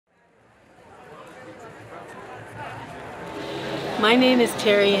My name is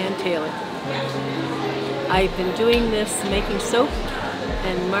Terrianne Taylor. I've been doing this, making soap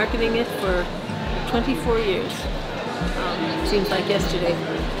and marketing it for 24 years. Seems like yesterday.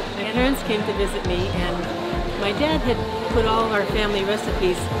 My parents came to visit me, and my dad had put all our family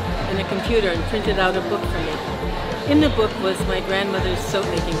recipes in a computer and printed out a book for me. In the book was my grandmother's soap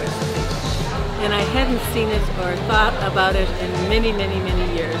making recipe, and I hadn't seen it or thought about it in many, many,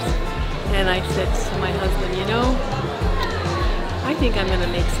 many years. And I said to my husband, you know, I think I'm going to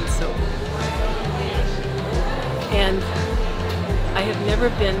make some soap. And I have never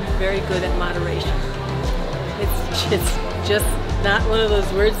been very good at moderation. It's just not one of those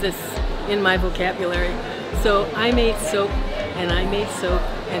words that's in my vocabulary. So I made soap, and I made soap,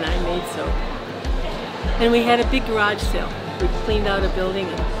 and I made soap. And we had a big garage sale. We cleaned out a building,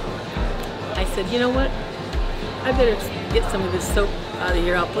 and I said, you know what? I better get some of this soap out of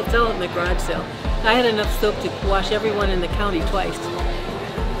here. I'll sell it in the garage sale. I had enough soap to wash everyone in the county twice.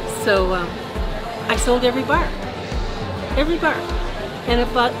 So I sold every bar. Every bar. And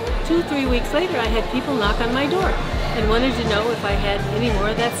about 2-3 weeks later, I had people knock on my door and wanted to know if I had any more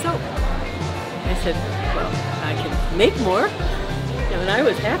of that soap. I said, well, I can make more. And I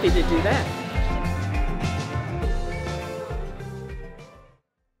was happy to do that.